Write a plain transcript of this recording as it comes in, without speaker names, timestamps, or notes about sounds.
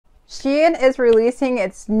Shein is releasing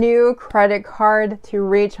its new credit card to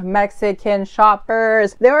reach Mexican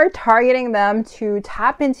shoppers. They are targeting them to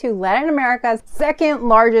tap into Latin America's second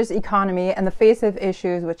largest economy in the face of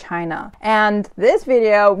issues with China. And this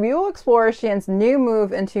video, we will explore Shein's new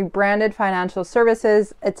move into branded financial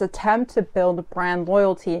services, its attempt to build brand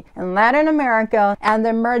loyalty in Latin America, and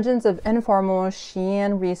the emergence of informal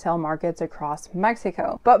Shein resale markets across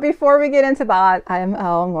Mexico. But before we get into that, I am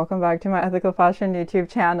Elle, and welcome back to my ethical fashion YouTube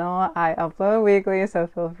channel. I upload weekly, so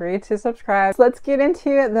feel free to subscribe. So let's get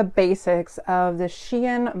into the basics of the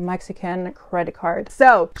Shein Mexican credit card.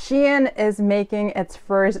 So Shein is making its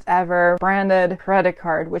first ever branded credit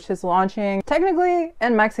card, which is launching technically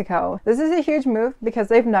in Mexico. This is a huge move because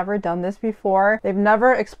they've never done this before. They've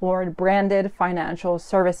never explored branded financial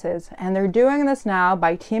services, and they're doing this now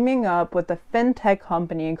by teaming up with a fintech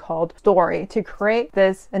company called Stori to create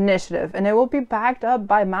this initiative, and it will be backed up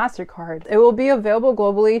by MasterCard. It will be available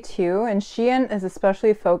globally too, and Shein is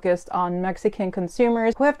especially focused on Mexican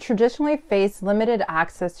consumers who have traditionally faced limited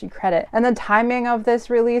access to credit. And the timing of this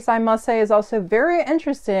release, I must say, is also very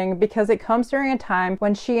interesting because it comes during a time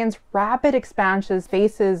when Shein's rapid expansion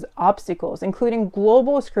faces obstacles, including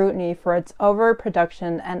global scrutiny for its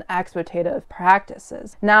overproduction and exploitative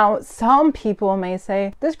practices. Now, some people may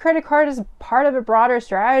say this credit card is part of a broader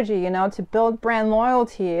strategy, to build brand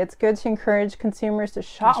loyalty. It's good to encourage consumers to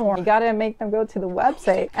shop more. You gotta make them go to the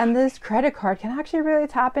website. And this credit card can actually really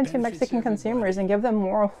tap into Mexican consumers and give them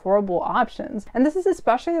more affordable options. And this is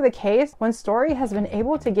especially the case when Stori has been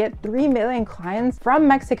able to get 3 million clients from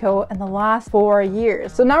Mexico in the last 4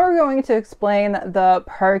 years. So now we're going to explain the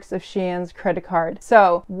perks of Shein's credit card.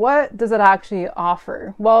 So what does it actually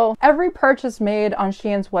offer? Well, every purchase made on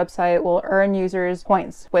Shein's website will earn users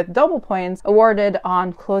points, with double points awarded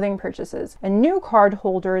on clothing purchases. And new card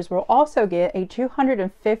holders will also get a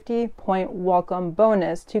 250 point welcome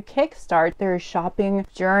bonus to kickstart their shopping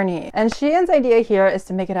journey. And Shein's idea here is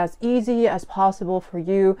to make it as easy as possible for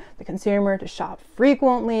you, the consumer, to shop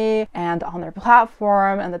frequently and on their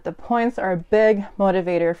platform, and that the points are a big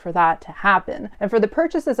motivator for that to happen. And for the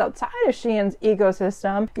purchases outside of Shein's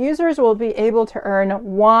ecosystem, users will be able to earn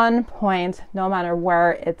 1 point no matter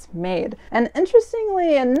where it's made. And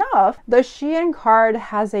interestingly enough, the Shein card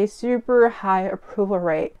has a super high approval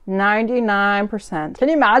rate, 99%. Can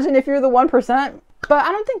you imagine if you're the 1%? But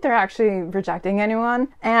I don't think they're actually rejecting anyone.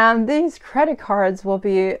 And these credit cards will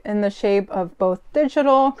be in the shape of both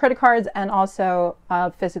digital credit cards and also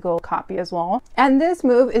a physical copy as well. And this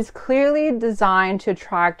move is clearly designed to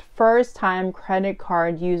attract first-time credit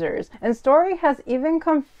card users. And Stori has even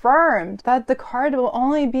confirmed that the card will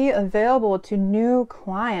only be available to new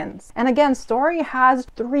clients. And again, Stori has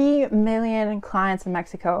 3 million clients in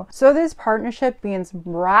Mexico. So this partnership means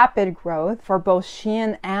rapid growth for both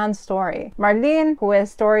Shein and Stori. Marlene, who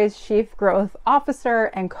is Stori's chief growth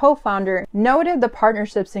officer and co-founder, noted the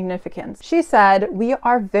partnership's significance. She said, "We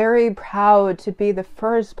are very proud to be the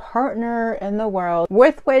first partner in the world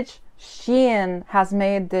with which Shein has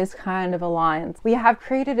made this kind of alliance. We have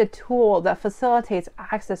created a tool that facilitates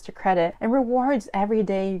access to credit and rewards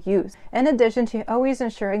everyday use, in addition to always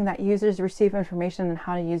ensuring that users receive information on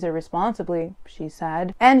how to use it responsibly," she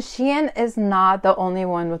said. And Shein is not the only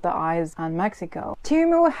one with the eyes on Mexico.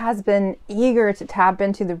 Temu has been eager to tap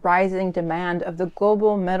into the rising demand of the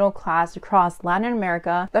global middle class across Latin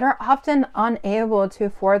America that are often unable to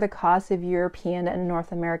afford the cost of European and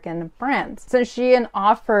North American brands. Since Shein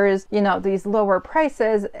offers these lower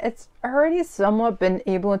prices, it's already somewhat been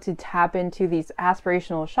able to tap into these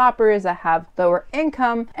aspirational shoppers that have lower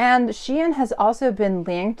income. And Shein has also been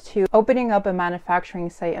linked to opening up a manufacturing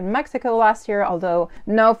site in Mexico last year, although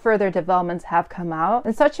no further developments have come out.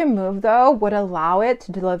 And such a move, though, would allow it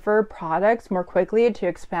to deliver products more quickly to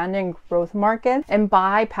expanding growth markets and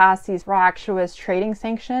bypass these fractious trading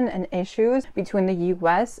sanctions and issues between the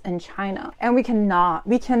US and China. And we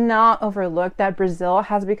cannot overlook that Brazil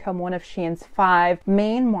has become one of Shein's 5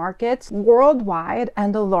 main markets worldwide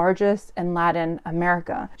and the largest in Latin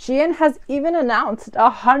America. Shein has even announced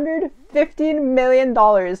 $115 million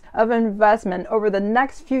of investment over the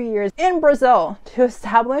next few years in Brazil to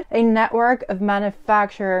establish a network of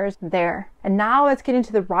manufacturers there. And now let's get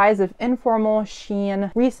into the rise of informal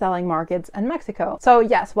Shein reselling markets in Mexico. So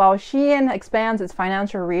yes, while Shein expands its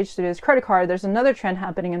financial reach through this credit card, there's another trend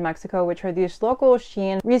happening in Mexico, which are these local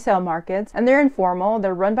Shein resale markets. And they're informal.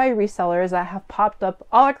 They're run by resellers that have popped up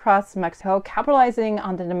all across Mexico, capitalizing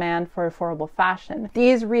on the demand for affordable fashion.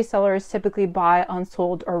 These resellers typically buy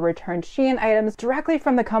unsold or returned and Shein items directly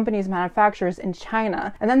from the company's manufacturers in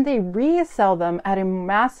China, and then they resell them at a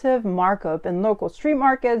massive markup in local street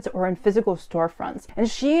markets or in physical storefronts. And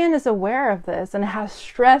Shein is aware of this and has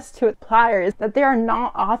stressed to its suppliers that they are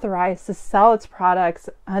not authorized to sell its products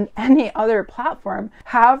on any other platform.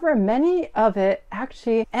 However, many of it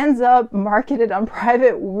actually ends up marketed on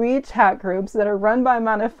private WeChat groups that are run by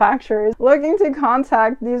manufacturers looking to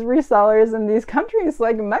contact these resellers in these countries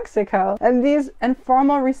like Mexico. And these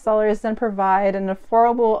informal resellers then provide an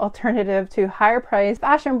affordable alternative to higher priced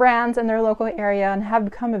fashion brands in their local area and have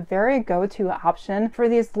become a very go-to option for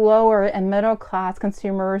these lower and middle class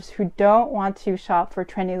consumers who don't want to shop for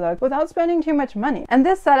trendy looks without spending too much money. And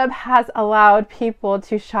this setup has allowed people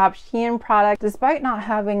to shop Shein products despite not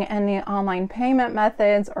having any online payment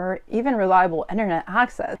methods or even reliable internet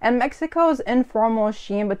access. And Mexico's informal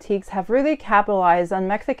Shein boutiques have really capitalized on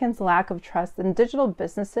Mexicans' lack of trust in digital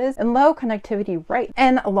businesses and low connectivity rates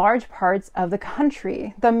in large parts of the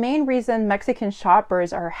country. The main reason Mexican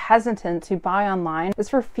shoppers are hesitant to buy online is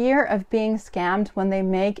for fear of being scammed when they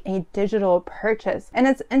make a digital purchase. And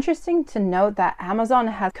it's interesting to note that Amazon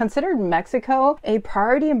has considered Mexico a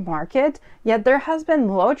priority market, yet there has been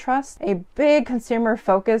low trust, a big consumer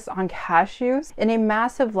focus on cash use, and a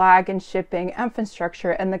massive lag in shipping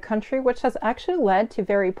infrastructure in the country, which has actually led to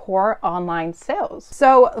very poor online sales.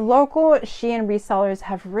 So local Shein resellers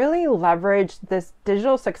have really leveraged this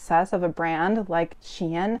digital success of a brand like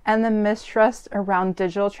Shein and the mistrust around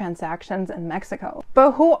digital transactions in Mexico.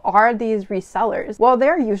 But who are these resellers? Well,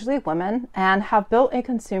 they're usually women and have built a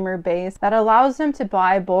consumer base that allows them to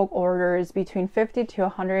buy bulk orders between 50 to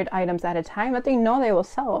 100 items at a time that they know they will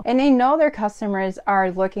sell. And they know their customers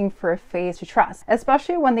are looking for a face to trust,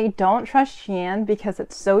 especially when they don't trust Shein because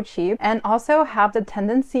it's so cheap, and also have the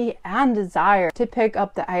tendency and desire to pick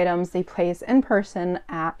up the items they place in person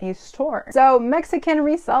at a store. So Mexican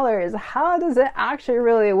resellers, how does it actually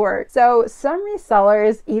really work? So some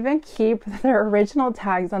resellers even keep their original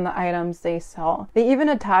tags on the items they sell. They even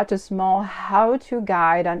attach a small how-to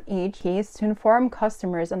guide on each piece to inform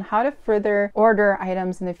customers on how to further order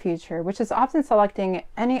items in the future, which is often selecting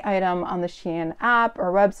any item on the Shein app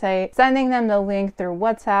or website, sending them the link through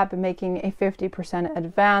WhatsApp and making a 50%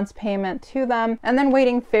 advance payment to them, and then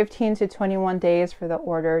waiting 15 to 21 days for the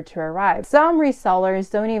order to arrive. Some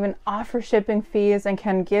resellers don't even offer shipping fees and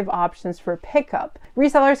can give options for pickup.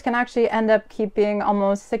 Resellers can actually end up keeping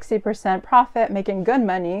almost 60% profit, making good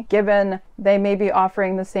money, given they may be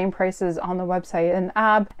offering the same prices on the website and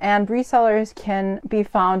app. And resellers can be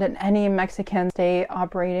found in any Mexican state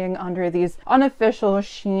operating under these unofficial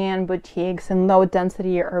Shein boutiques in low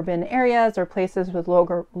density urban areas or places with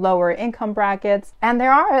lower income brackets. And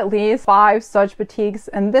there are at least 5 such boutiques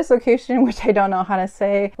in this location, which I don't know how to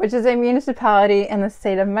say, which is a municipality in the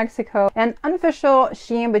state of Mexico. And unofficial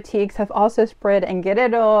Shein boutiques have also spread in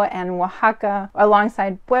Guerrero and Oaxaca,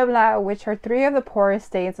 alongside Puebla, which are 3 of the poorest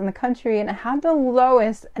states in the country and have the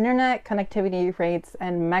lowest internet connectivity rates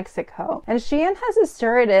in Mexico. And Shein has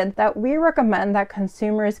asserted that we recommend that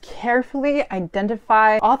consumers carefully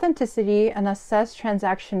identify authenticity and assess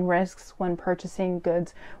transaction risks when purchasing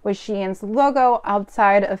goods with Shein's logo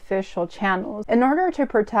outside official channels. In order to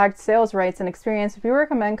protect sales rights and experience, we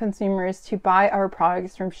recommend consumers to buy our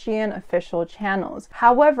products from Shein official channels.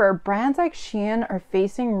 However, brands like Shein are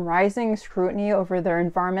facing rising scrutiny over their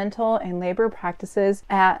environmental and labor practices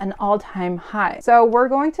at an all-time high. So we're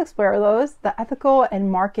going to explore those, the ethical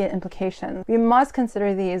and market implications. We must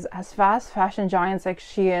consider these as fast fashion giants like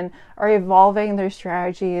Shein are evolving their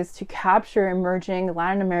strategies to capture emerging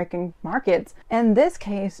Latin American markets. In this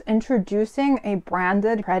case, introducing a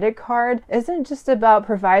branded credit card isn't just about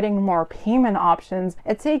providing more payment options,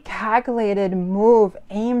 it's a calculated move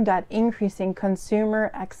aimed at increasing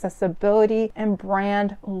consumer accessibility and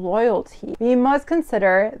brand loyalty. We must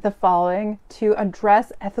consider the following to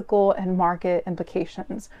address ethical and market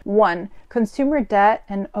implications. 1. Consumer debt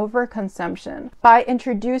and overconsumption. By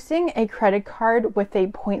introducing a credit card with a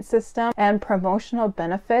point system and promotional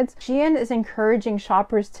benefits, Shein is encouraging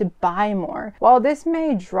shoppers to buy more. While this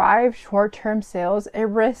may drive short-term sales, it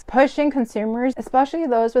risks pushing consumers, especially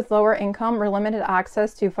those with lower income or limited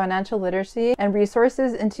access to financial literacy and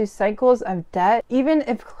resources, into cycles of debt. Even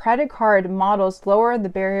if credit card models lower the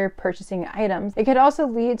barrier of purchasing items, it could also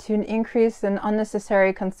lead to an increase in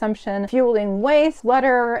unnecessary consumption fashion, fueling waste,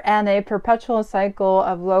 litter, and a perpetual cycle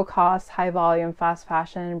of low-cost, high-volume fast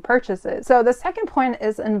fashion purchases. So the second point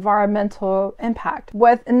is environmental impact.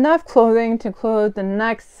 With enough clothing to clothe the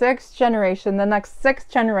next six generations,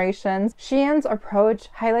 Shein's approach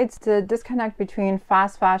highlights the disconnect between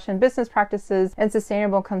fast fashion business practices and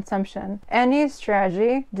sustainable consumption. Any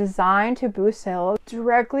strategy designed to boost sales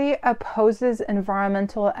directly opposes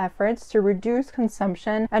environmental efforts to reduce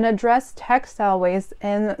consumption and address textile waste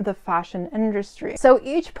in the fashion industry. So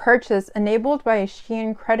each purchase enabled by a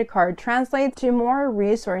Shein credit card translates to more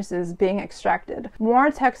resources being extracted,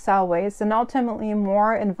 more textile waste, and ultimately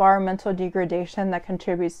more environmental degradation that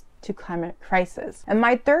contributes to climate crisis. And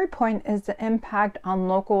my third point is the impact on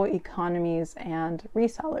local economies and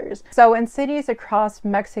resellers. So in cities across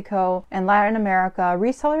Mexico and Latin America,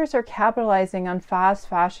 resellers are capitalizing on fast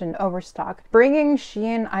fashion overstock, bringing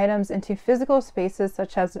Shein items into physical spaces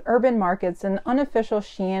such as urban markets and unofficial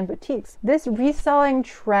Shein boutiques. This reselling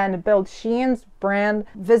trend builds Shein's brand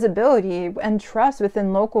visibility and trust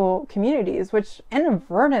within local communities, which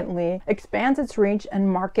inadvertently expands its reach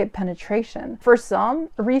and market penetration. For some,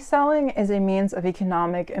 reselling is a means of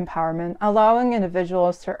economic empowerment, allowing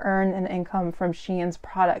individuals to earn an income from Shein's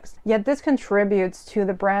products. Yet this contributes to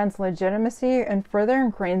the brand's legitimacy and further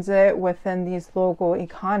ingrains it within these local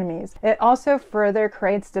economies. It also further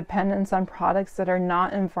creates dependence on products that are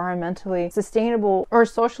not environmentally sustainable or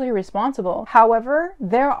socially responsible. However,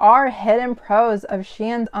 there are hidden pros of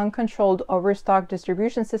Shein's uncontrolled overstock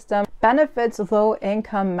distribution system benefits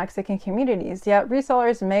low-income Mexican communities. Yet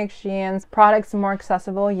resellers make Shein's products more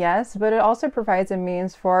accessible, yes, but it also provides a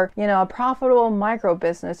means for, a profitable micro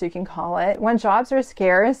business, you can call it, when jobs are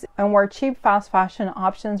scarce and where cheap fast fashion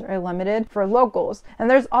options are limited for locals. And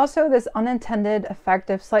there's also this unintended effect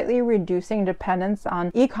of slightly reducing dependence on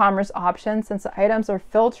e-commerce options since the items are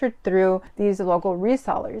filtered through these local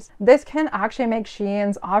resellers. This can actually make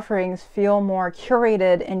Shein's offerings feel more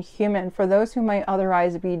curated and human for those who might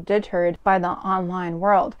otherwise be deterred by the online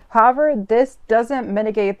world. However, this doesn't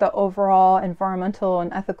mitigate the overall environmental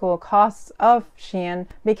and ethical costs of Shein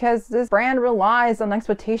because this brand relies on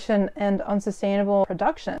exploitation and unsustainable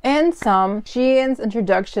production. In sum, Shein's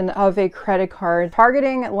introduction of a credit card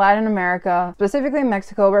targeting Latin America, specifically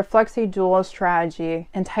Mexico, reflects a dual strategy,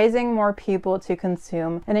 enticing more people to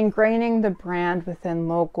consume and ingraining the brand within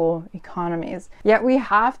local economies. Yet we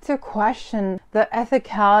have to question the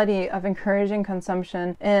ethicality of encouraging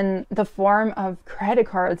consumption in the form of credit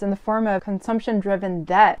cards, in the form of consumption-driven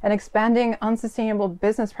debt, and expanding unsustainable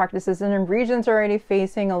business practices in regions already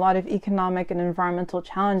facing a lot of economic and environmental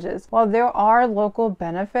challenges. While there are local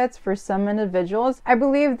benefits for some individuals, I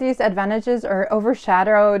believe these advantages are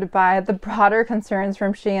overshadowed by the broader concerns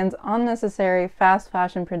from Shein's unnecessary fast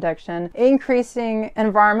fashion production, increasing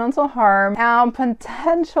environmental harm, and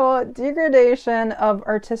potential degradation of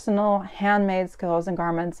artisanal handmade skills and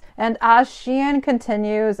garments. And as Shein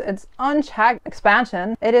continues its unchecked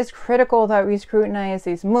expansion, it is critical that we scrutinize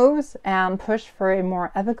these moves and push for a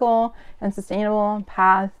more ethical and sustainable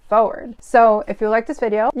path forward. So if you like this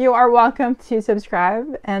video, you are welcome to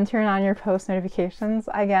subscribe and turn on your post notifications.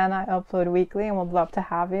 Again, I upload weekly and would love to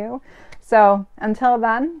have you. So until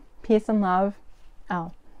then, peace and love,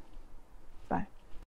 Elle.